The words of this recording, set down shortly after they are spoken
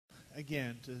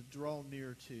again to draw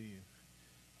near to you,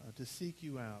 to seek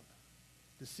you out,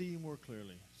 to see you more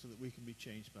clearly so that we can be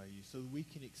changed by you, so that we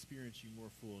can experience you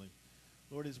more fully.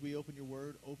 Lord, as we open your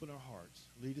word, open our hearts.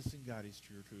 Lead us and guide us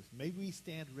to your truth. May we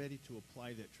stand ready to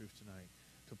apply that truth tonight,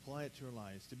 to apply it to our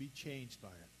lives, to be changed by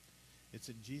it. It's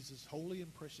in Jesus' holy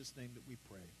and precious name that we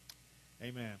pray.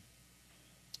 Amen.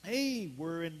 Hey,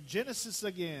 we're in Genesis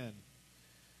again.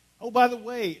 Oh, by the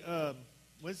way,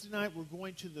 Wednesday night we're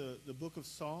going to the book of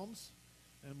Psalms,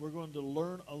 and we're going to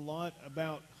learn a lot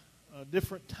about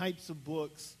different types of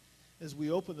books as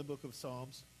we open the book of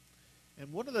Psalms.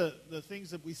 And one of the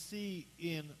things that we see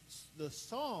in the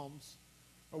Psalms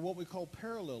are what we call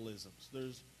parallelisms.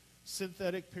 There's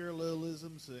synthetic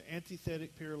parallelisms,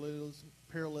 antithetic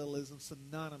parallelisms,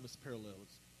 synonymous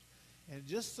parallelisms. And it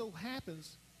just so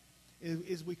happens,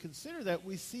 as we consider that,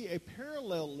 we see a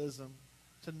parallelism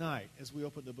tonight as we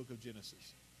open the book of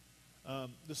Genesis.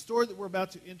 The story that we're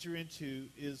about to enter into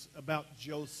is about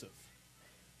Joseph.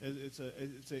 It's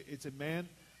a man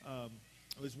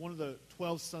who is one of the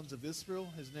 12 sons of Israel.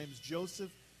 His name's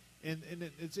Joseph. And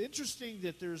it's interesting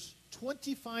that there's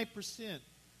 25%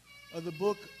 of the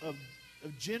book of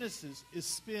Genesis is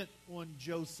spent on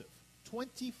Joseph.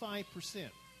 25%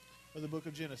 of the book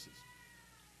of Genesis.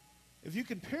 If you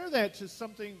compare that to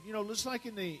something, just like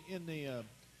in the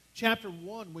chapter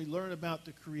 1, we learn about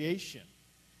the creation.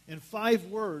 And 5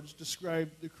 words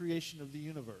describe the creation of the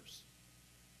universe.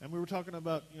 And we were talking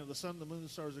about, the sun, the moon, the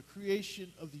stars, the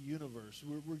creation of the universe.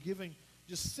 We're giving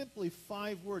just simply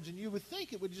 5 words. And you would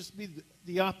think it would just be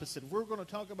the opposite. If we're going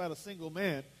to talk about a single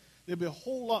man, there'd be a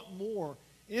whole lot more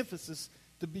emphasis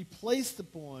to be placed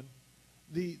upon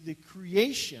the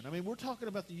creation. I mean, we're talking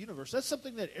about the universe. That's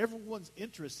something that everyone's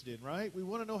interested in, right? We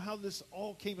want to know how this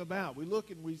all came about. We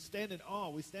look and we stand in awe.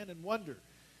 We stand in wonder.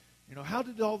 How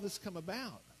did all this come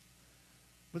about?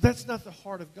 But that's not the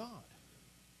heart of God.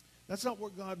 That's not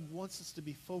what God wants us to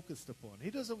be focused upon. He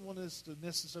doesn't want us to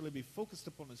necessarily be focused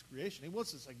upon his creation. He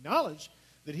wants us to acknowledge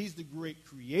that he's the great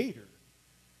creator.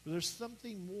 But there's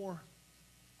something more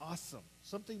awesome,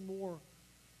 something more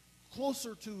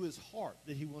closer to his heart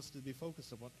that he wants to be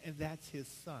focused upon, and that's his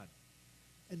son.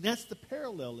 And that's the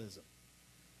parallelism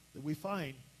that we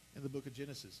find in the book of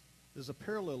Genesis. There's a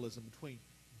parallelism between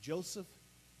Joseph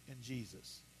and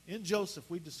Jesus. In Joseph,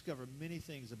 we discover many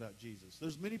things about Jesus.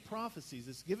 There's many prophecies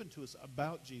that's given to us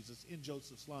about Jesus in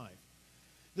Joseph's life.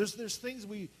 There's things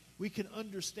we can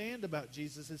understand about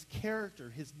Jesus, his character,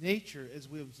 his nature, as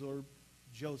we absorb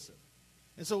Joseph.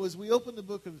 And so as we open the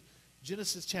book of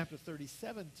Genesis chapter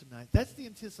 37 tonight, that's the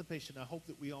anticipation I hope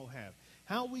that we all have.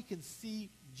 How we can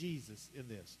see Jesus in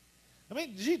this. I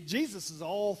mean, Jesus is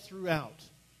all throughout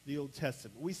the Old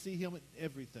Testament. We see him in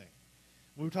everything.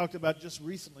 We talked about just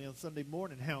recently on Sunday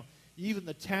morning how even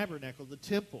the tabernacle, the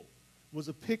temple, was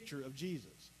a picture of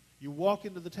Jesus. You walk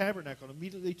into the tabernacle, and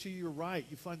immediately to your right,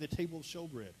 you find the table of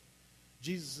showbread.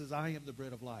 Jesus says, I am the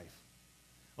bread of life.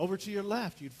 Over to your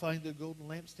left, you'd find the golden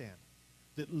lampstand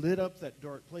that lit up that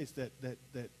dark place,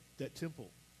 that temple.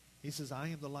 He says, I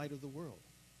am the light of the world.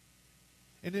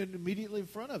 And then immediately in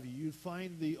front of you, you'd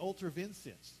find the altar of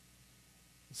incense.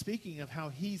 Speaking of how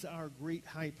he's our great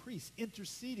high priest,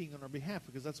 interceding on our behalf,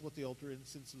 because that's what the altar of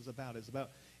incense was about. It's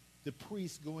about the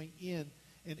priest going in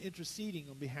and interceding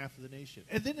on behalf of the nation.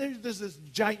 And then there's this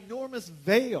ginormous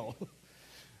veil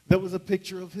that was a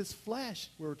picture of his flesh,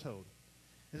 we're told.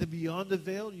 And then beyond the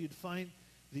veil, you'd find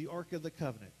the Ark of the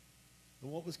Covenant.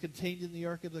 And what was contained in the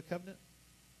Ark of the Covenant?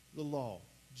 The law.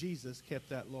 Jesus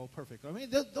kept that law perfect. I mean,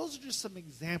 those are just some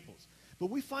examples. But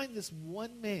we find this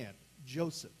one man,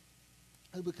 Joseph,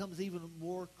 who becomes even a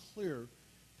more clear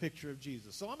picture of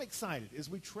Jesus. So I'm excited. As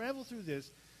we travel through this,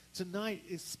 tonight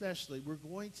especially, we're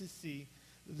going to see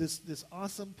this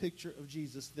awesome picture of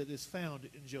Jesus that is found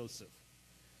in Joseph.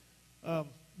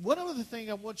 One other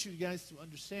thing I want you guys to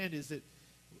understand is that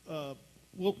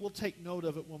we'll take note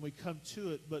of it when we come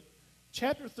to it, but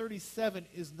chapter 37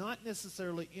 is not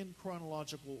necessarily in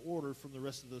chronological order from the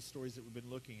rest of the stories that we've been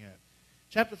looking at.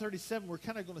 Chapter 37, we're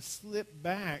kind of going to slip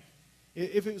back.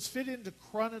 If it was fit into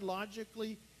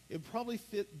chronologically, it would probably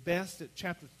fit best at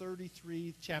chapter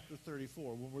 33, chapter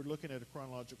 34, when we're looking at a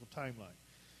chronological timeline.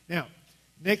 Now,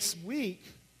 next week,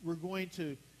 we're going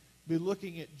to be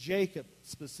looking at Jacob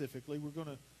specifically. We're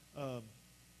going to,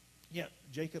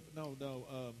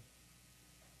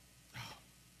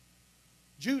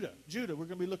 Judah. We're going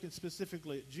to be looking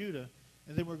specifically at Judah,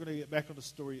 and then we're going to get back on the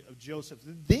story of Joseph.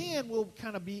 And then we'll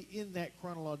kind of be in that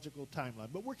chronological timeline.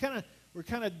 But we're kind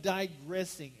of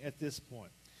digressing at this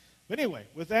point. But anyway,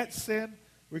 with that said,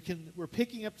 we're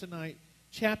picking up tonight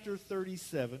chapter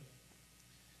 37.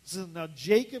 So now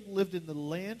Jacob lived in the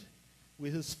land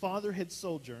where his father had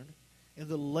sojourned in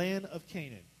the land of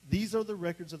Canaan. These are the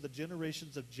records of the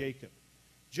generations of Jacob.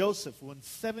 Joseph, when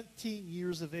 17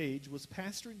 years of age, was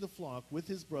pasturing the flock with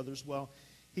his brothers while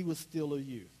he was still a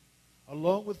youth,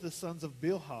 along with the sons of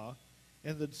Bilhah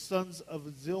and the sons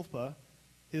of Zilpah,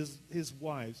 his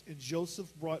wives. And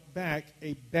Joseph brought back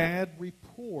a bad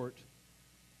report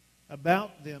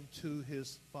about them to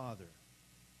his father.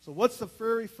 So what's the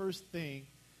very first thing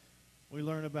we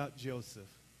learn about Joseph?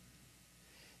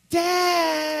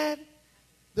 Dad,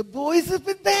 the boys have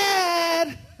been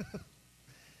bad.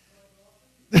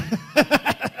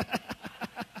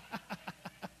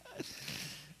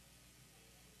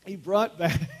 He brought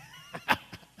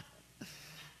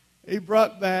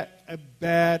back a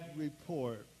bad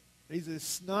report. He's a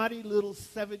snotty little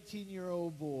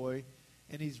 17-year-old boy,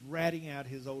 and he's ratting out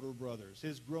his older brothers,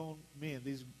 his grown men,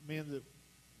 these men that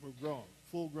were grown,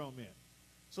 full-grown men.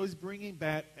 So he's bringing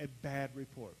back a bad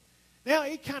report. Now,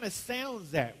 it kind of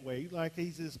sounds that way, like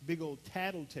he's this big old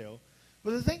tattletale.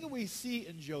 But the thing that we see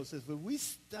in Joseph, when we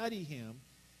study him,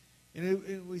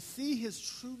 and we see his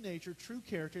true nature, true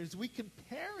character, as we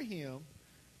compare him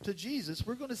to Jesus,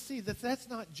 we're going to see that that's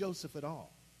not Joseph at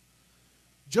all.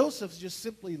 Joseph just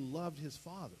simply loved his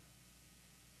father.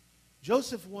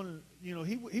 Joseph wanted,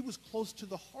 he was close to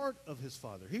the heart of his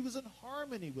father. He was in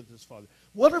harmony with his father.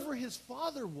 Whatever his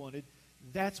father wanted,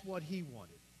 that's what he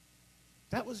wanted.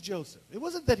 That was Joseph. It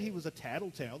wasn't that he was a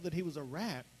tattletale, that he was a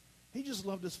rat. He just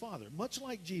loved his father, much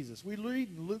like Jesus. We read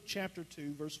in Luke chapter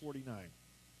 2, verse 49.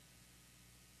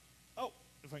 Oh,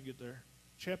 if I can get there.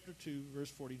 Chapter 2, verse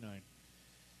 49.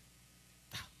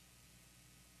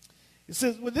 It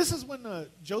says, this is when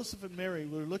Joseph and Mary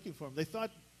were looking for him. They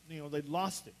thought, they'd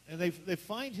lost him. And they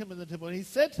find him in the temple. And he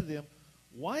said to them,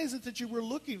 "Why is it that you were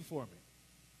looking for me?"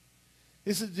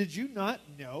 He said, "Did you not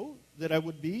know that I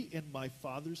would be in my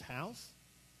Father's house?"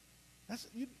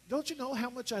 Don't you know how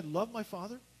much I love my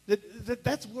Father?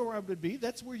 That's where I would be.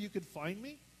 That's where you could find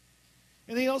me.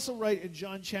 And they also write in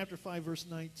John chapter 5, verse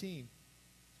 19.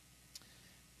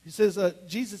 He says,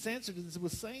 Jesus answered and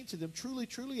was saying to them, "Truly,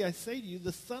 truly, I say to you,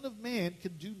 the Son of Man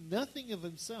can do nothing of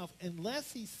himself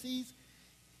unless he sees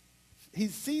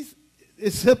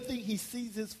something he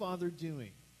sees his Father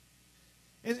doing."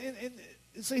 And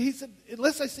so he said,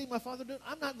 unless I see my Father doing it,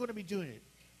 I'm not going to be doing it.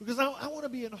 Because I want to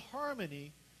be in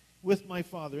harmony with my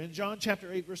Father. In John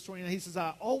chapter 8, verse 29, he says,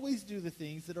 "I always do the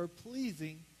things that are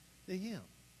pleasing to him."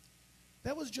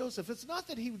 That was Joseph. It's not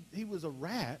that he was a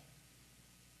rat.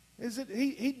 Is that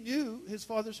he knew his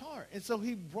father's heart. And so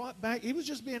he brought back, he was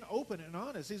just being open and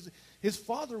honest. His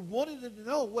father wanted him to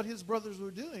know what his brothers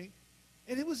were doing,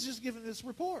 and he was just giving this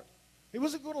report. He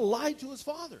wasn't going to lie to his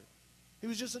father. He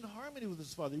was just in harmony with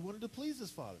his father. He wanted to please his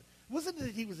father. It wasn't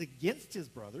that he was against his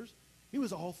brothers. He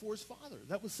was all for his father.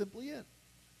 That was simply it.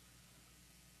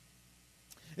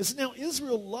 And so now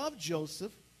Israel loved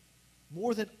Joseph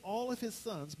more than all of his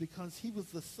sons because he was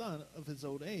the son of his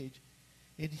old age,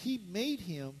 and he made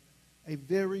him a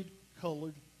varied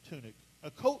colored tunic,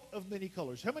 a coat of many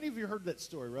colors. How many of you heard that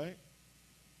story, right?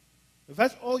 If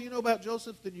that's all you know about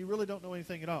Joseph, then you really don't know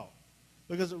anything at all.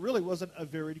 Because it really wasn't a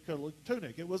varied colored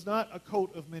tunic. It was not a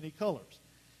coat of many colors.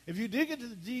 If you dig into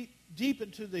the deep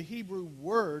into the Hebrew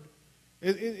word,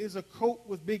 it is a coat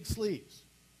with big sleeves.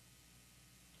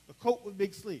 A coat with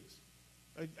big sleeves.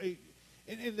 And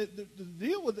the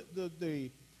deal with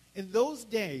in those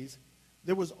days,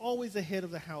 there was always a head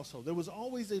of the household. There was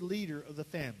always a leader of the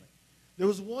family. There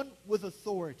was one with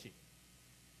authority.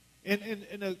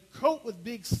 And a coat with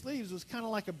big sleeves was kind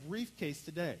of like a briefcase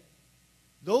today.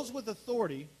 Those with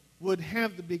authority would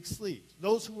have the big sleeves.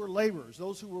 Those who were laborers,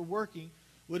 those who were working,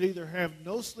 would either have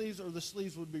no sleeves or the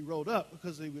sleeves would be rolled up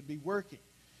because they would be working.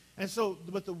 And so,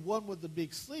 but the one with the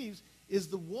big sleeves is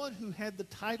the one who had the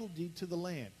title deed to the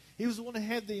land. He was the one who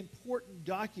had the important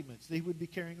documents that he would be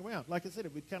carrying around. Like I said,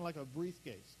 it would be kind of like a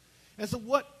briefcase. And so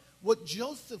what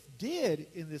Joseph did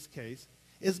in this case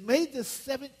is made this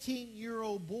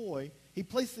 17-year-old boy, he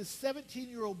placed this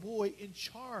 17-year-old boy in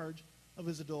charge of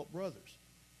his adult brothers.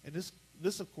 And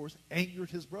this, of course, angered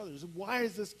his brothers. Why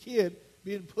is this kid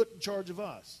being put in charge of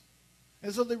us?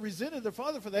 And so they resented their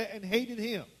father for that and hated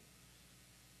him.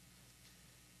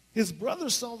 His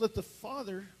brothers saw that the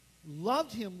father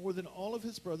loved him more than all of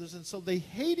his brothers, and so they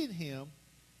hated him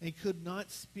and could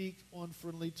not speak on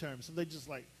friendly terms. So they just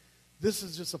like, this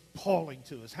is just appalling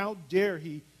to us. How dare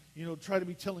he, try to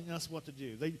be telling us what to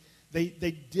do?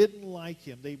 They didn't like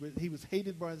him. He was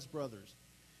hated by his brothers.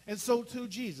 And so too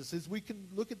Jesus, as we can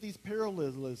look at these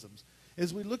parallelisms,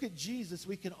 as we look at Jesus,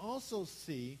 we can also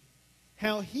see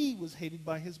how he was hated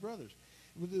by his brothers.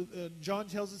 John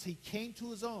tells us he came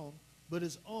to his own, but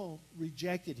his own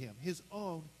rejected him. His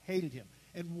own hated him.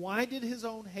 And why did his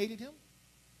own hated him?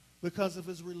 Because of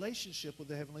his relationship with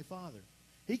the Heavenly Father.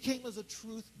 He came as a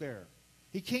truth bearer.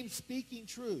 He came speaking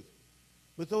truth.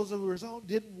 But those who were his own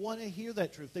didn't want to hear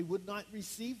that truth. They would not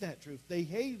receive that truth. They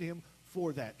hated him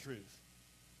for that truth.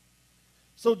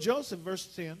 So Joseph, verse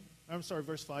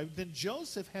 5, then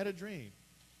Joseph had a dream.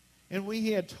 And when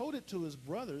he had told it to his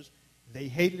brothers, they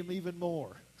hated him even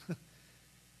more.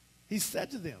 He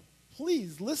said to them,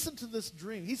 please listen to this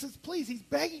dream. He says, please, he's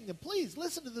begging them, please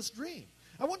listen to this dream.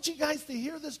 I want you guys to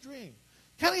hear this dream.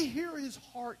 Kind of hear his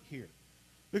heart here.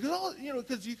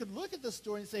 Because you can look at this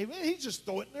story and say, man, he's just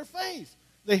throwing it in their face.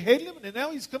 They hated him, and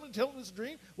now he's coming and telling this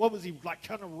dream. What was he, like,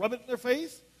 kind of rub it in their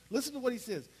face? Listen to what he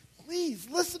says. Please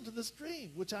listen to this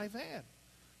dream which I've had.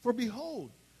 For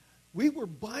behold, we were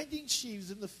binding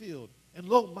sheaves in the field, and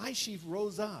lo, my sheaf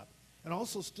rose up, and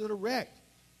also stood erect.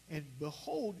 And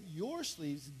behold, your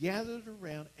sheaves gathered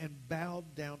around and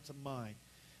bowed down to mine.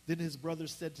 Then his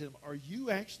brothers said to him, are you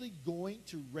actually going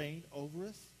to reign over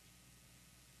us?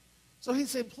 So he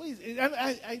said, please.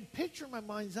 I picture in my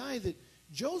mind's eye that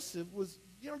Joseph was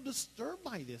disturbed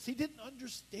by this. He didn't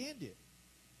understand it.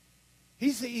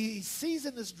 He sees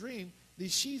in this dream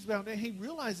these sheaves bowing down. He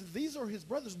realizes these are his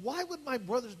brothers. Why would my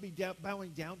brothers be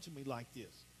bowing down to me like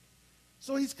this?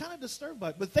 So he's kind of disturbed by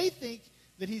it. But they think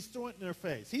that he's throwing it in their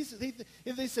face.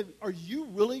 And they said, are you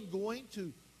really going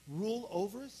to rule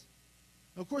over us?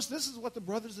 And of course, this is what the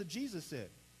brothers of Jesus said.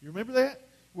 You remember that?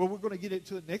 Well, we're going to get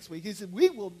into it next week. He said, we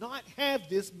will not have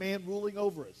this man ruling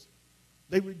over us.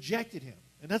 They rejected him.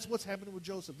 And that's what's happening with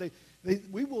Joseph.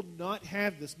 We will not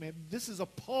have this man. This is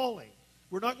appalling.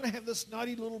 We're not going to have this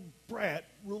naughty little brat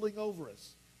ruling over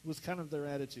us, was kind of their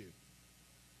attitude.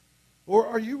 Or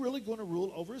are you really going to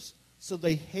rule over us? So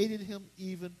they hated him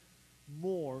even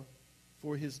more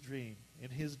for his dream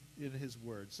and his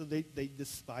word. So they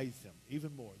despised him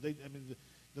even more.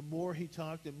 The more he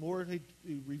talked, the more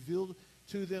he revealed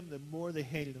to them, the more they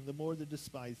hated him, the more they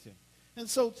despised him. And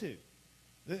so too.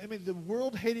 The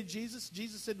world hated Jesus.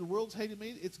 Jesus said, the world's hated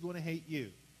me, it's going to hate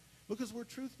you. Because we're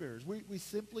truth bearers. We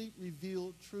simply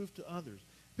reveal truth to others.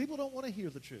 People don't want to hear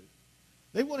the truth.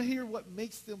 They want to hear what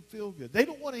makes them feel good. They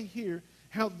don't want to hear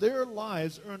how their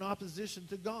lives are in opposition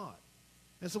to God.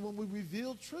 And so when we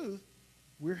reveal truth,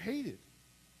 we're hated.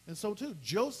 And so too,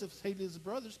 Joseph hated his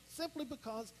brothers simply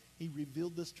because he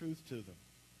revealed this truth to them.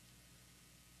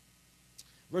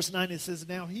 Verse 9, it says,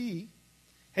 now he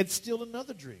had still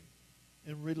another dream,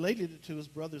 and related it to his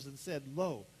brothers and said,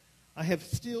 lo, I've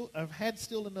had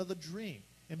still another dream.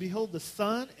 And behold, the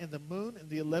sun and the moon and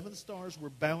the 11 stars were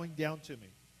bowing down to me.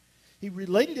 He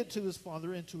related it to his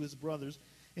father and to his brothers,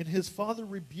 and his father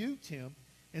rebuked him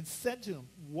and said to him,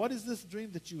 what is this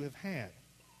dream that you have had?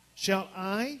 Shall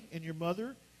I and your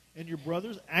mother and your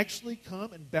brothers actually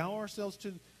come and bow ourselves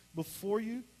before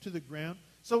you to the ground?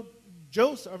 So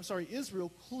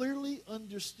Israel clearly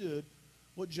understood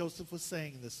what Joseph was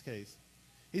saying in this case.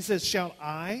 He says, shall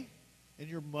I and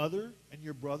your mother and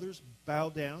your brothers bow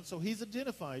down? So he's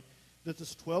identified that the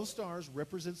 12 stars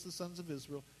represents the sons of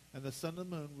Israel, and the sun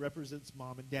and the moon represents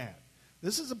mom and dad.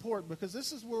 This is important because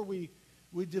this is where we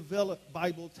develop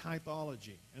Bible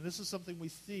typology. And this is something we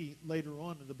see later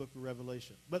on in the book of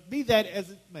Revelation. But be that as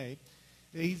it may,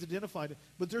 he's identified it.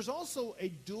 But there's also a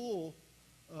dual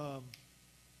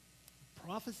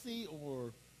prophecy,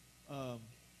 or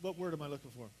what word am I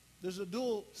looking for? There's a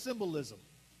dual symbolism,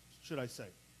 should I say.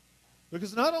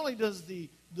 Because not only does the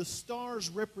stars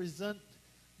represent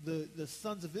the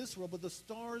sons of Israel, but the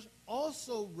stars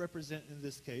also represent, in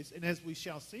this case, and as we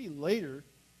shall see later,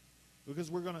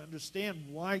 because we're going to understand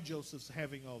why Joseph's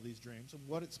having all these dreams and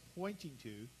what it's pointing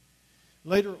to,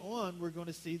 later on we're going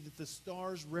to see that the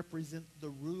stars represent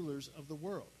the rulers of the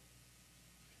world.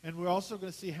 And we're also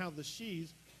going to see how the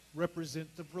sheaves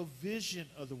represent the provision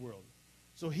of the world.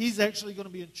 So he's actually going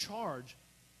to be in charge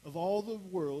of all the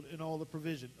world and all the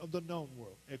provision of the known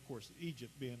world. Of course,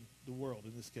 Egypt being the world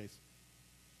in this case.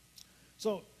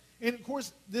 So, and of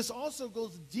course, this also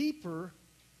goes deeper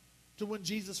to when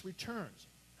Jesus returns,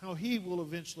 how he will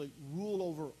eventually rule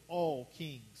over all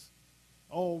kings,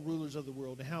 all rulers of the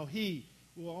world, and how he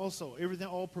will also, everything,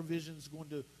 all provision is going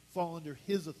to fall under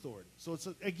his authority. So it's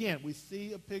again, we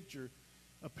see a picture,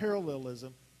 a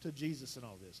parallelism to Jesus in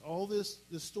all this. All this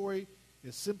story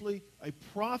is simply a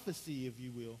prophecy, if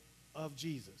you will, of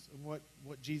Jesus and what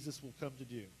Jesus will come to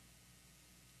do.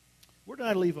 Where did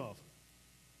I leave off?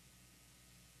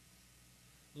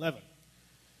 11.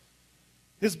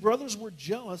 His brothers were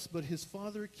jealous, but his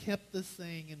father kept the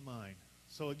saying in mind.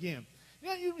 So again,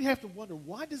 you have to wonder,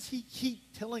 why does he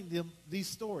keep telling them these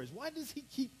stories? Why does he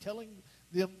keep telling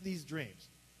them these dreams?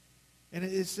 And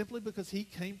it is simply because he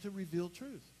came to reveal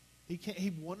truth.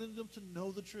 He wanted them to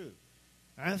know the truth.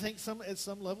 And I think at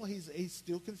some level he's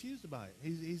still confused about it.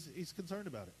 He's concerned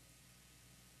about it.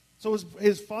 So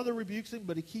his father rebukes him,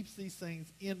 but he keeps these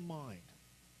things in mind.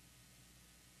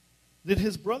 Then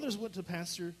his brothers went to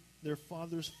pasture their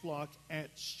father's flock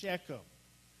at Shechem.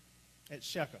 At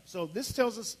Shechem. So this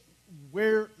tells us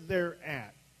where they're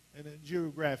at and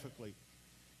geographically.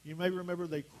 You may remember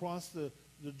they crossed the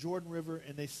Jordan River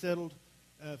and they settled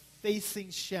facing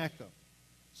Shechem.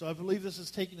 So I believe this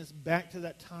is taking us back to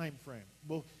that time frame.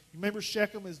 Well, you remember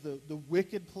Shechem is the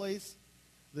wicked place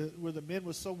where the men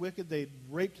were so wicked they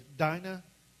raped Dinah.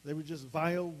 They were just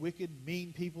vile, wicked,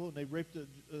 mean people, and they raped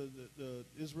the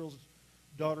Israel's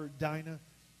daughter Dinah.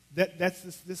 This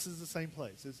is the same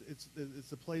place.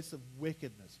 It's a place of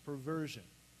wickedness, perversion.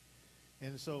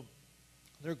 And so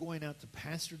they're going out to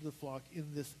pasture the flock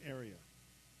in this area.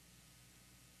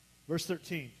 Verse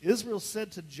 13, Israel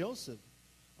said to Joseph,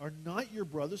 "Are not your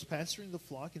brothers pasturing the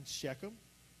flock in Shechem?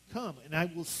 Come, and I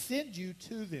will send you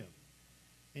to them."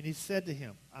 And he said to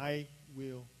him, "I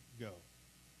will go."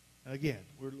 Again,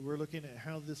 we're looking at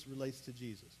how this relates to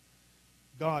Jesus.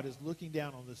 God is looking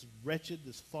down on this wretched,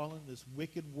 this fallen, this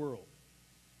wicked world.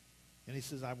 And he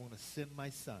says, "I want to send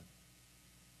my son."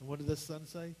 And what did the son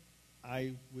say?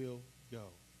 "I will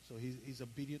go." So he's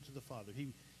obedient to the Father.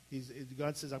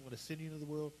 God says, "I'm going to send you into the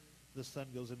world." The son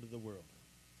goes into the world.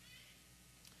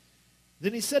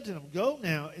 Then he said to them, "Go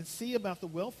now and see about the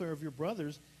welfare of your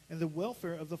brothers and the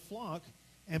welfare of the flock,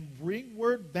 and bring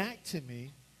word back to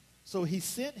me." So he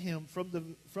sent him from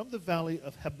the valley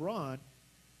of Hebron,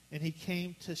 and he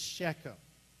came to Shechem.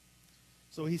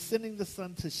 So he's sending the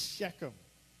son to Shechem.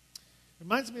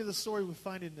 Reminds me of the story we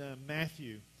find in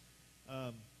Matthew.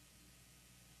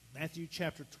 Matthew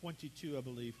chapter 22, I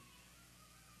believe.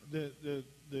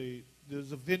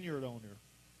 There's a vineyard owner,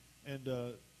 and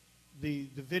the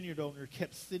vineyard owner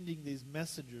kept sending these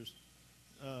messengers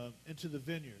into the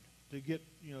vineyard to get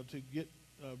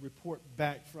a report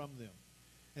back from them.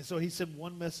 And so he sent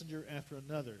one messenger after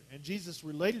another. And Jesus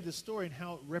related the story and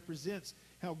how it represents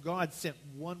how God sent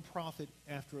one prophet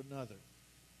after another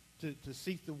to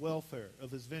seek the welfare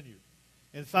of his vineyard.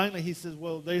 And finally he says,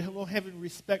 well, they don't have any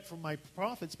respect for my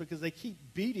prophets because they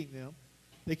keep beating them.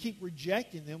 They keep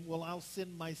rejecting them. Well, I'll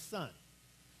send my son.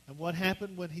 And what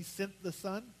happened when he sent the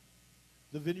son?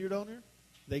 The vineyard owner?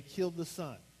 They killed the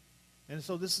son. And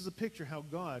so this is a picture how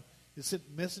God has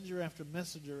sent messenger after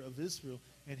messenger of Israel,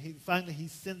 and finally he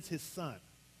sends his son.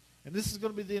 And this is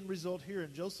going to be the end result here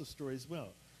in Joseph's story as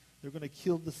well. They're going to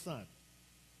kill the son.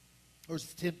 Or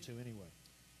attempt to, anyway.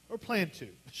 Or plan to,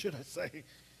 should I say.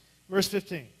 Verse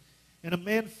 15. And a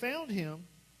man found him,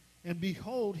 and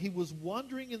behold, he was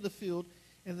wandering in the field,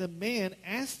 and the man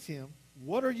asked him,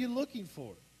 "What are you looking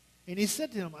for?" And he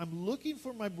said to him, "I'm looking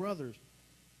for my brothers.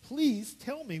 Please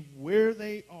tell me where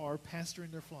they are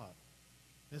pasturing their flock."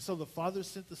 And so the father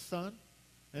sent the son,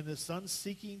 and the son's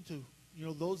seeking to,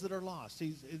 those that are lost.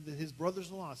 His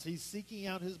brothers are lost. He's seeking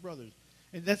out his brothers.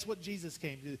 And that's what Jesus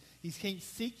came to. He came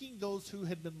seeking those who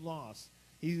had been lost.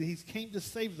 He came to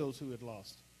save those who had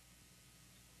lost.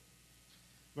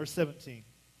 Verse 17.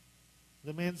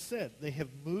 The man said, "They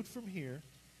have moved from here,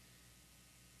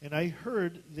 and I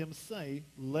heard them say,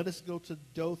 'Let us go to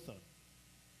Dothan.'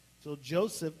 So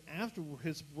Joseph went after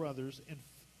his brothers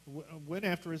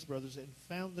and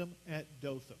found them at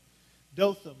Dothan."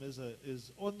 Dothan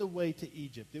is on the way to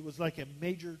Egypt. It was like a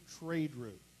major trade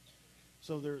route.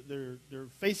 So they're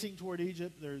facing toward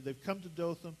Egypt. They've come to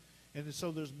Dothan, and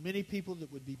so there's many people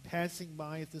that would be passing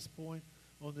by at this point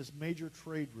on this major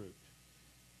trade route.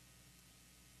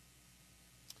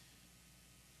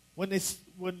 When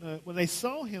they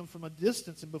saw him from a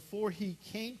distance and before he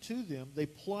came to them, they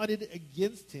plotted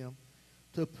against him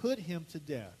to put him to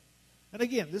death. And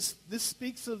again, this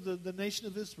speaks of the nation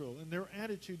of Israel and their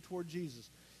attitude toward Jesus.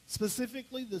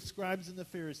 Specifically, the scribes and the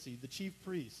Pharisees, the chief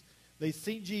priests. They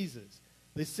seen Jesus.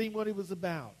 They seen what he was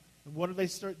about. And what did they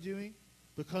start doing?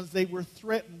 Because they were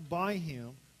threatened by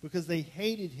him, because they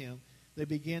hated him, they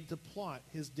began to plot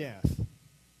his death.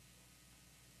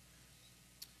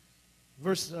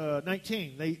 Verse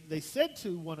 19, they said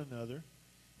to one another,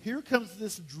 "Here comes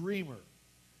this dreamer.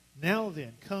 Now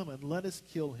then, come and let us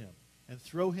kill him and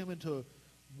throw him into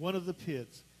one of the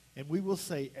pits, and we will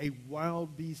say, 'A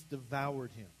wild beast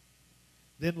devoured him.'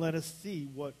 Then let us see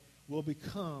what will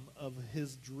become of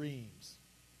his dreams."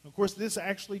 Of course, this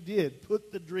actually did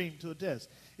put the dream to a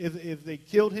test. If they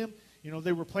killed him,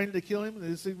 they were planning to kill him,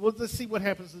 they said, "Well, let's see what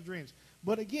happens to the dreams."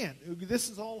 But again, this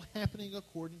is all happening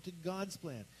according to God's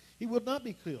plan. He will not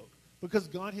be killed because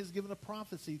God has given a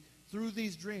prophecy through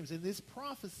these dreams, and this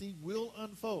prophecy will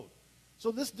unfold.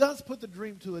 So this does put the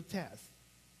dream to a test.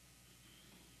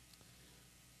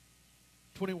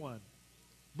 21.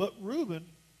 But Reuben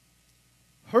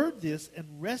heard this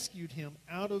and rescued him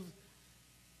out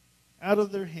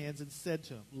of their hands and said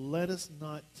to him, let us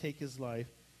not take his life.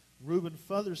 Reuben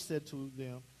further said to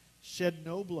them, shed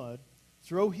no blood.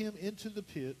 Throw him into the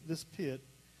pit, this pit.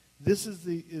 This is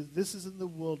in the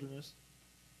wilderness.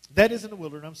 That is in the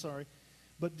wilderness, I'm sorry.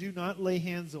 But do not lay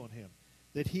hands on him,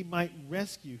 that he might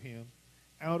rescue him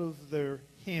out of their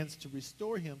hands to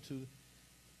restore him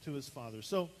to his father.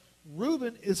 So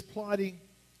Reuben is plotting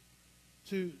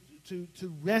to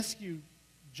rescue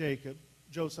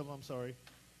Joseph, I'm sorry.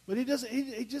 But he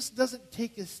just doesn't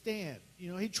take a stand.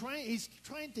 He's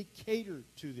trying to cater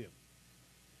to them.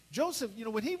 Joseph,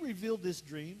 when he revealed his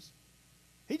dreams,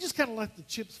 he just kind of let the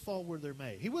chips fall where they're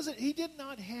made. He did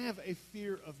not have a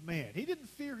fear of man. He didn't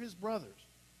fear his brothers.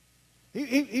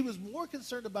 He was more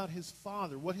concerned about his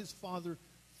father, what his father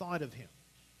thought of him.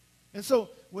 And so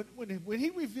when he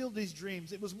revealed these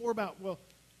dreams, it was more about, well,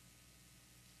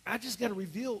 I just got to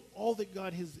reveal all that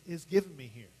God has given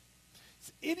me here.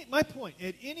 My point,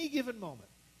 at any given moment,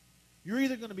 you're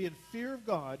either going to be in fear of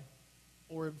God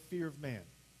or in fear of man.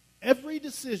 Every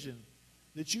decision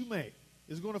that you make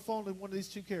is going to fall into one of these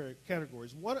two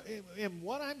categories. What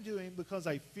I'm doing because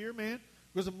I fear man,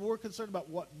 because I'm more concerned about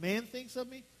what man thinks of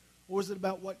me, or is it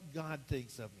about what God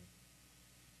thinks of me?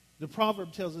 The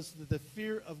proverb tells us that the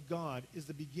fear of God is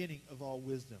the beginning of all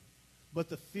wisdom, but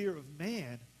the fear of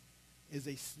man is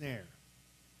a snare.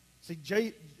 See,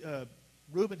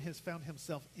 Reuben has found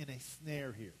himself in a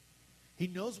snare here. He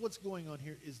knows what's going on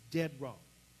here is dead wrong.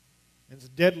 And it's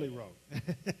deadly wrong.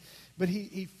 But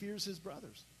he fears his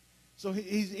brothers. So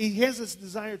he has this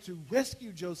desire to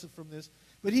rescue Joseph from this,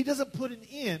 but he doesn't put an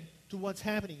end to what's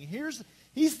happening.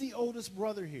 He's the oldest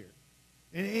brother here.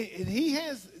 And he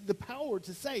has the power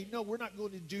to say, no, we're not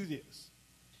going to do this.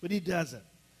 But he doesn't.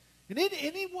 And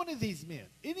any one of these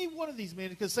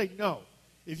men can say, no,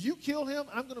 if you kill him,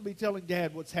 I'm going to be telling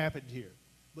Dad what's happened here.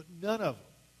 But none of them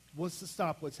wants to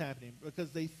stop what's happening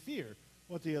because they fear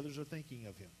what the others are thinking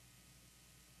of him.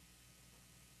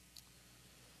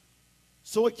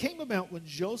 So it came about when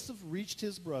Joseph reached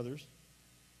his brothers,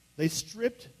 they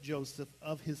stripped Joseph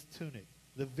of his tunic,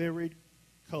 the varied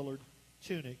colored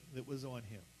tunic that was on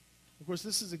him. Of course,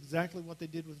 this is exactly what they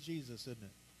did with Jesus, isn't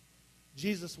it?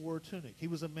 Jesus wore a tunic. He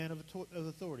was a man of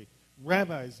authority.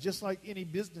 Rabbis, just like any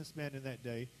businessman in that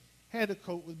day, had a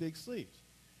coat with big sleeves.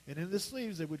 And in the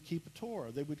sleeves, they would keep a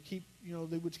Torah. They would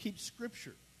keep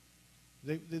Scripture.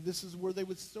 This is where they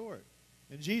would store it.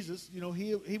 And Jesus,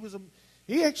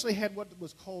 he actually had what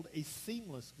was called a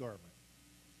seamless garment.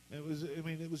 And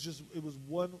it was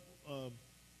one.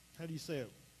 How do you say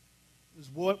it? It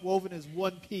was woven as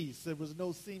one piece. There was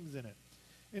no seams in it,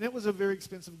 and it was a very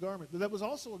expensive garment. But that was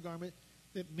also a garment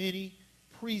that many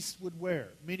priests would wear,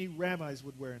 many rabbis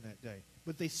would wear in that day.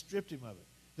 But they stripped him of it.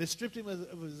 They stripped him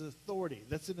of his authority.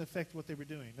 That's in effect what they were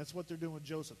doing. That's what they're doing with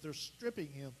Joseph. They're stripping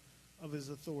him of his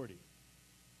authority.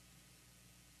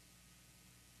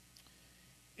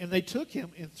 And they took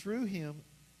him and threw him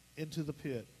into the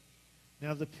pit.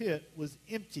 Now the pit was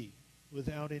empty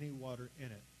without any water in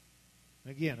it.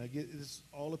 Again, this is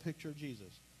all a picture of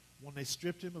Jesus. When they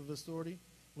stripped him of authority,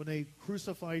 when they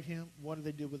crucified him, what did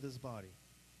they do with his body?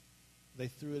 They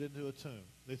threw it into a tomb.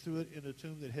 They threw it in a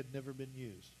tomb that had never been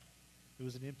used. It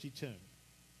was an empty tomb.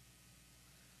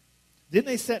 Then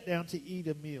they sat down to eat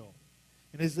a meal.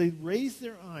 And as they raised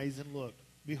their eyes and looked,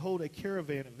 behold, a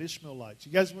caravan of Ishmaelites.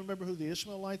 You guys remember who the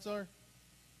Ishmaelites are?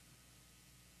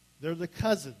 They're the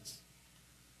cousins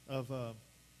of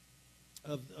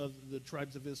the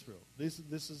tribes of Israel. This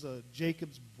is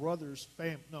Jacob's brother's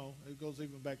family. No, it goes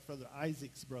even back further.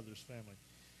 Isaac's brother's family,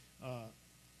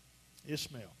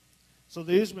 Ishmael. So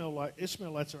the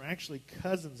Ishmaelites are actually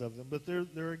cousins of them, but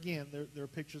they're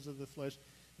pictures of the flesh.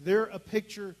 They're a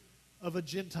picture of the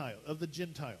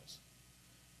Gentiles.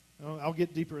 I'll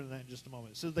get deeper into that in just a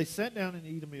moment. So they sat down and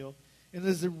ate a meal, and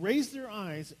as they raised their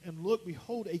eyes and looked,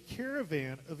 behold, a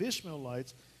caravan of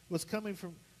Ishmaelites was coming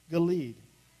from Gilead,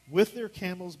 with their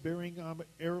camels bearing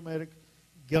aromatic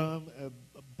gum,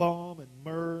 balm, and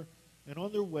myrrh, and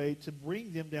on their way to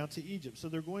bring them down to Egypt. So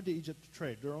they're going to Egypt to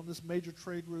trade. They're on this major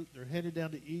trade route. They're headed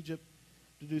down to Egypt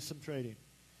to do some trading.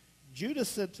 Judah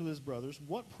said to his brothers,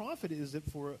 what profit is it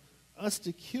for us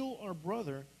to kill our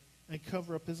brother and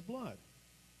cover up his blood?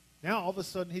 Now, all of a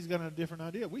sudden, he's got a different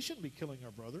idea. We shouldn't be killing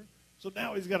our brother. So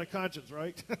now he's got a conscience,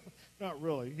 right? Not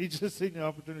really. He's just seen the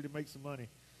opportunity to make some money.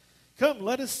 Come,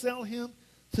 let us sell him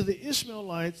to the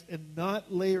Ishmaelites and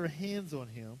not lay our hands on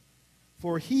him,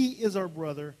 for he is our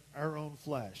brother, our own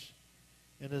flesh.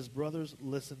 And his brothers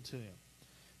listened to him.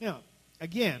 Now,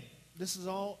 again, this is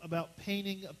all about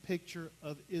painting a picture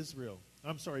of Israel.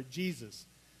 I'm sorry, Jesus.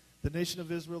 The nation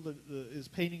of Israel is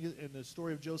painting, and the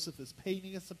story of Joseph is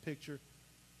painting us a picture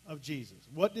of Jesus.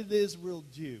 What did Israel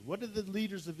do? What did the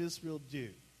leaders of Israel do?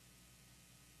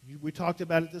 We talked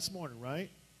about it this morning, right?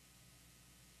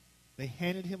 They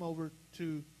handed him over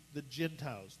to the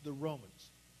Gentiles, the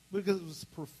Romans, because it was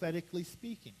prophetically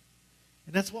speaking.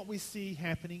 And that's what we see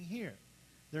happening here.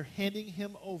 They're handing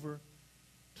him over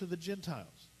to the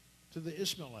Gentiles, to the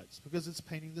Ishmaelites, because it's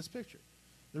painting this picture.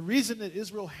 The reason that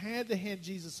Israel had to hand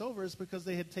Jesus over is because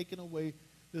they had taken away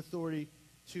the authority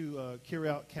to carry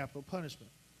out capital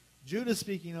punishment. Judah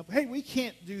speaking up, hey, we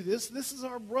can't do this. This is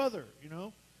our brother,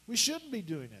 We shouldn't be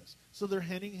doing this. So they're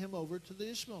handing him over to the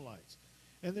Ishmaelites.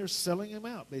 And they're selling him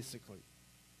out, basically.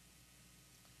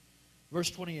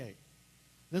 Verse 28.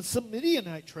 Then some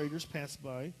Midianite traders passed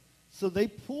by, so they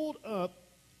pulled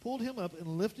him up and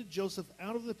lifted Joseph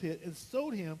out of the pit and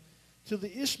sold him to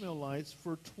the Ishmaelites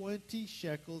for 20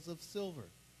 shekels of silver.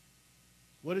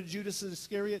 What did Judas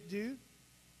Iscariot do?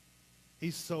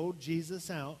 He sold Jesus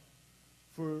out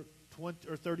for 20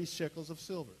 or 30 shekels of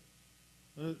silver.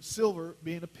 Silver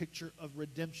being a picture of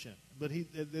redemption. But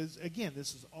this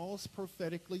is all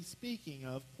prophetically speaking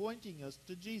of, pointing us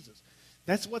to Jesus.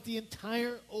 That's what the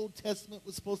entire Old Testament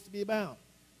was supposed to be about.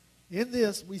 In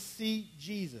this, we see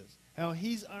Jesus, how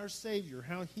he's our Savior,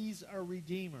 how he's our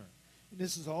Redeemer. And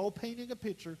this is all painting a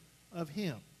picture of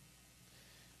him.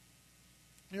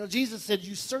 Jesus said,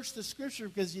 you search the Scripture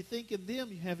because you think in them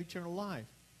you have eternal life.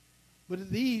 But in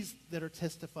these that are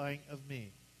testifying of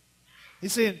me.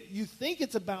 He's saying, you think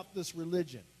it's about this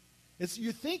religion.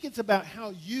 You think it's about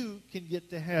how you can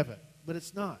get to heaven, but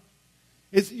it's not.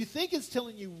 You think it's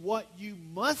telling you what you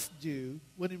must do,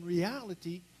 when in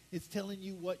reality, it's telling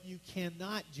you what you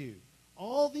cannot do.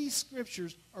 All these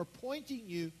scriptures are pointing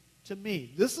you to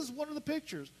me. This is one of the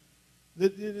pictures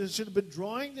that should have been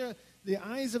drawing the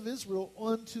eyes of Israel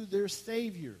onto their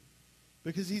Savior,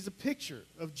 because he's a picture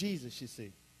of Jesus, you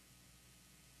see.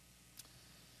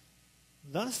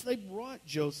 Thus they brought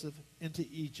Joseph into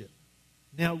Egypt.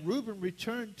 Now Reuben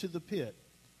returned to the pit,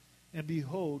 and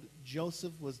behold,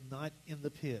 Joseph was not in the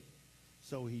pit,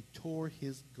 so he tore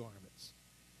his garments.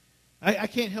 I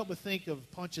can't help but think of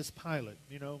Pontius Pilate.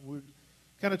 We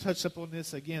kind of touched up on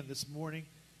this again this morning.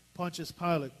 Pontius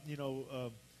Pilate,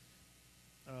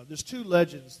 there's two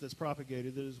legends that's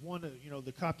propagated. There's one,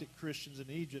 the Coptic Christians in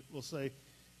Egypt will say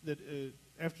that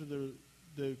after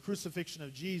the crucifixion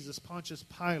of Jesus, Pontius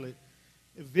Pilate,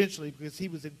 eventually, because he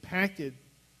was impacted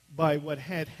by what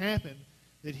had happened,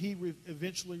 that he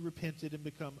eventually repented and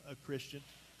become a Christian.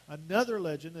 Another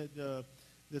legend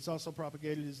that's also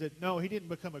propagated is that, no, he didn't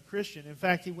become a Christian. In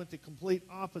fact, he went the complete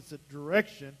opposite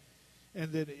direction,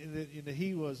 and that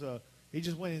he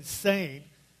just went insane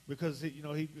because he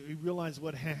realized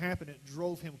what had happened. It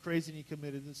drove him crazy, and he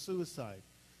committed suicide.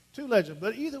 Two legends,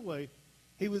 but either way,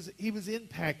 he was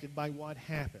impacted by what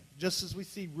happened. Just as we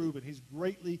see Reuben, he's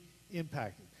greatly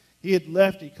impacted. He had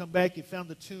left. He'd come back. He found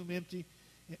the tomb empty,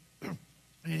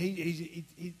 and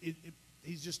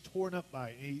he's just torn up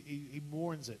by it. He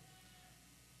mourns it.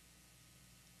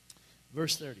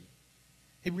 Verse 30.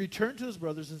 He returned to his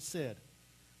brothers and said,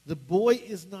 "The boy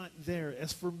is not there.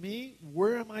 As for me,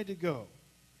 where am I to go?"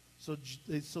 So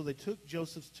they took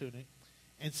Joseph's tunic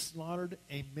and slaughtered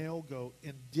a male goat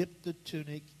and dipped the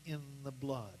tunic in the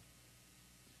blood.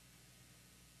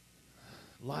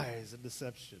 Lies and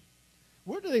deception.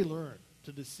 Where do they learn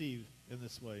to deceive in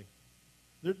this way?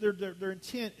 Their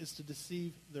intent is to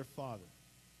deceive their father.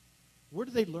 Where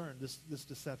do they learn this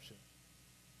deception?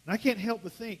 And I can't help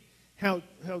but think how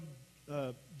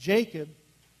Jacob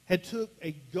had took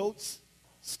a goat's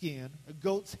skin, a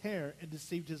goat's hair, and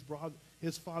deceived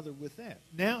his father with that.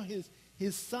 Now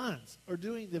his sons are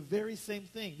doing the very same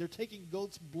thing. They're taking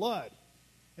goat's blood,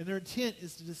 and their intent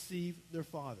is to deceive their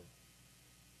father.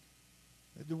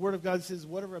 The Word of God says,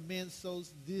 whatever a man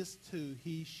sows, this too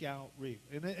he shall reap.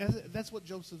 And that's what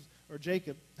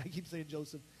Jacob, I keep saying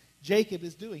Joseph, Jacob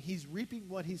is doing. He's reaping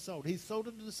what he sowed. He sowed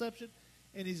into deception,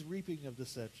 and he's reaping of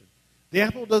deception. The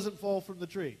apple doesn't fall from the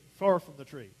tree, far from the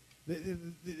tree.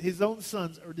 His own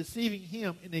sons are deceiving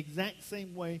him in the exact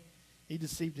same way he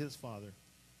deceived his father.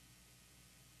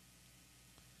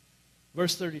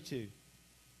 Verse 32.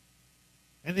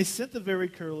 And they sent the very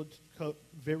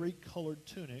colored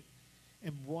tunic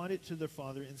and brought it to their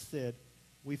father and said,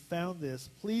 "We found this.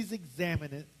 Please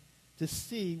examine it to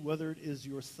see whether it is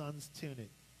your son's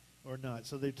tunic or not."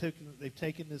 So they've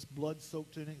taken this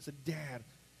blood-soaked tunic and said, "Dad,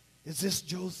 is this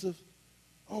Joseph?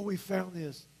 Oh, we found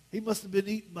this. He must have been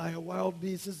eaten by a wild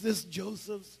beast. Is this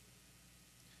Joseph's?"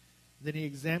 Then he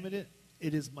examined it,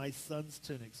 it is my son's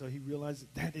tunic. So he realized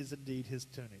that is indeed his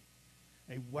tunic.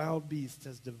 A wild beast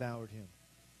has devoured him.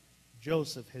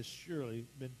 Joseph has surely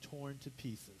been torn to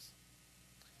pieces.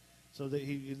 So that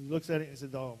he looks at it and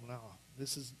says, oh, no,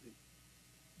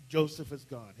 Joseph is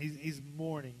gone. He's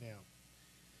mourning now.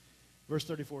 Verse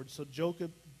 34, so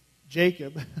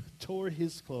Jacob tore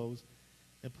his clothes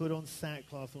and put on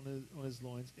sackcloth on his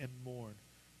loins and mourned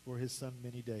for his son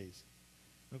many days.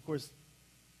 And of course,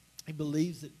 he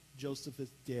believes that Joseph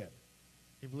is dead.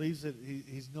 He believes that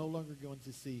he's no longer going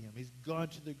to see him. He's gone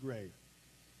to the grave.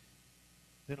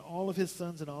 Then all of his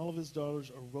sons and all of his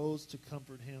daughters arose to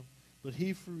comfort him, but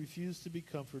he refused to be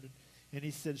comforted. And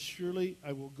he said, surely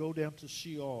I will go down to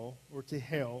Sheol, or to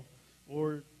hell,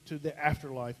 or to the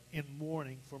afterlife in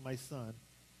mourning for my son.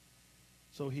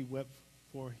 So he wept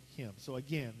for him. So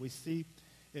again, we see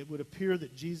it would appear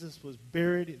that Jesus was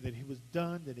buried, that he was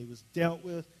done, that he was dealt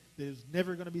with, that he was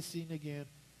never going to be seen again.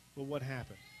 But what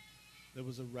happened? There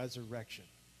was a resurrection.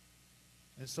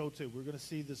 And so too, we're going to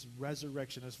see this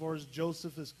resurrection. As far as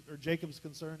Jacob is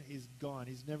concerned, he's gone.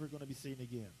 He's never going to be seen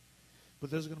again. But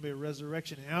there's going to be a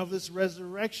resurrection. And out of this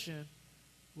resurrection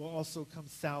will also come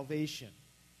salvation.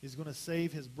 He's going to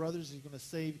save his brothers. He's going to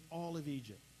save all of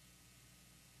Egypt.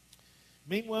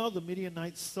 Meanwhile, the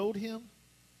Midianites sold him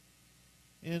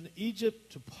in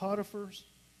Egypt to Pharaoh's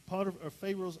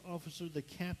officer, the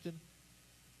captain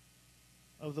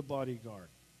of the bodyguard.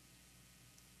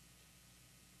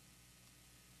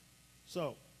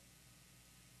 So,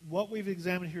 what we've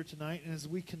examined here tonight, and as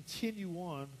we continue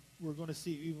on, we're going to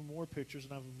see even more pictures,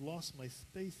 and I've lost my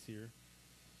space here.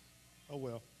 Oh,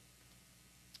 well.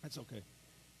 That's okay.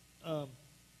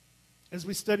 As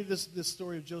we study this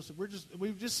story of Joseph,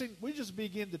 we just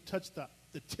begin to touch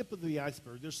the tip of the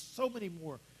iceberg. There's so many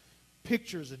more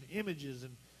pictures and images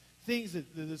and things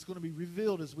that's going to be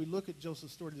revealed as we look at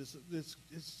Joseph's story. It's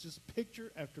just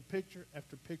picture after picture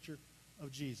after picture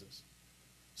of Jesus.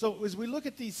 So as we look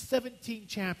at these 17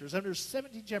 chapters, and there's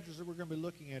 17 chapters that we're going to be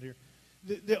looking at here,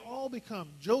 they all become,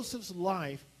 Joseph's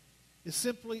life is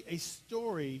simply a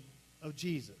story of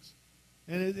Jesus.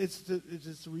 And it's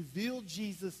to reveal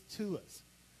Jesus to us.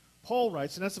 Paul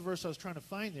writes, and that's the verse I was trying to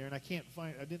find there, and I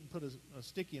didn't put a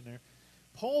sticky in there.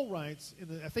 Paul writes,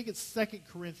 I think it's 2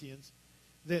 Corinthians,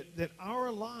 that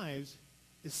our lives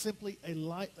is simply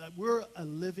we're a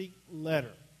living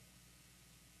letter.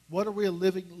 What are we a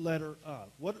living letter of?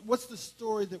 What's the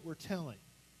story that we're telling?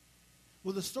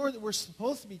 Well, the story that we're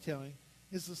supposed to be telling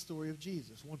is the story of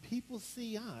Jesus. When people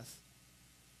see us,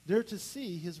 they're to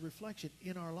see his reflection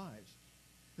in our lives.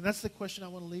 And that's the question I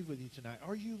want to leave with you tonight.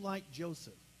 Are you like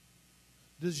Joseph?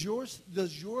 Does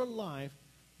your life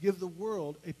give the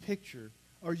world a picture?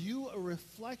 Are you a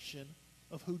reflection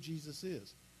of who Jesus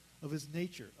is, of his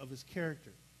nature, of his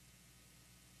character?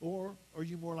 Or are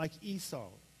you more like Esau,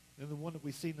 and the one that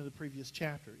we've seen in the previous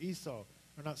chapter? Esau,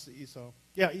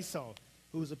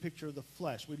 who was a picture of the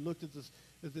flesh. We looked at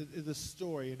this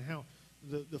story and how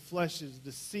the flesh is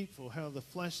deceitful, how the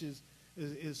flesh is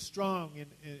strong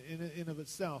in of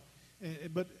itself,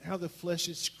 but how the flesh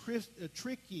is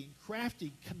tricky,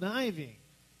 crafty, conniving,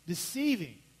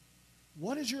 deceiving.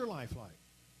 What is your life like?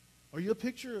 Are you a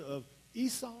picture of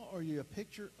Esau, or are you a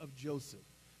picture of Joseph?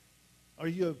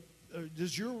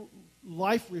 Does your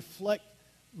life reflect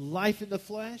life in the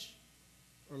flesh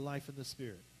or life in the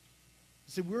spirit?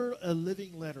 See, we're a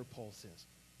living letter, Paul says.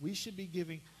 We should be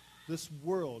giving this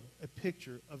world a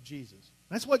picture of Jesus.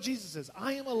 That's what Jesus says.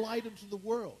 I am a light unto the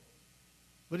world.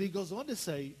 But he goes on to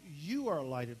say, you are a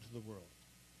light unto the world.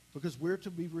 Because we're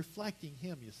to be reflecting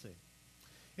him, you see.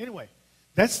 Anyway,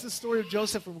 that's the story of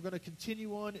Joseph, and we're going to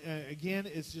continue on. Again,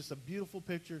 it's just a beautiful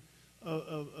picture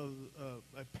of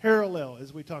a parallel,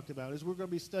 as we talked about, as we're going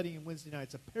to be studying Wednesday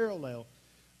nights, a parallel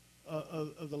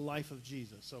of the life of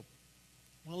Jesus. So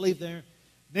we'll leave there.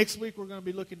 Next week, we're going to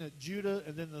be looking at Judah,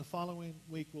 and then the following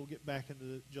week, we'll get back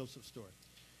into Joseph's story.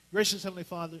 Gracious Heavenly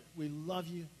Father, we love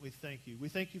you. We thank you. We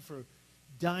thank you for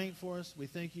dying for us. We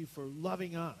thank you for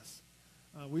loving us.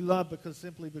 We love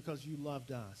simply because you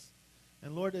loved us.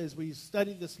 And Lord, as we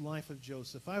study this life of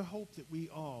Joseph, I hope that we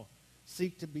all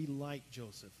seek to be like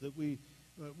Joseph, that we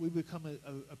become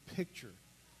a picture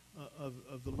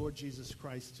of the Lord Jesus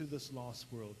Christ to this lost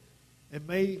world. And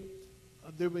may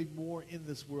there be more in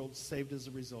this world saved as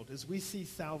a result. As we see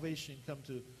salvation come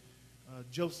to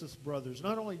Joseph's brothers,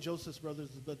 not only Joseph's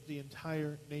brothers, but the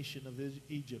entire nation of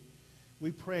Egypt,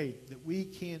 we pray that we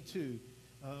can too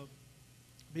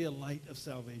be a light of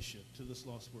salvation to this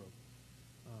lost world.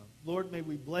 Lord, may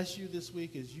we bless you this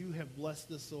week as you have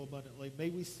blessed us so abundantly. May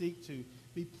we seek to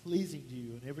be pleasing to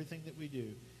you in everything that we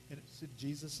do. And it's in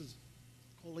Jesus'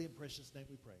 holy and precious name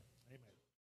we pray.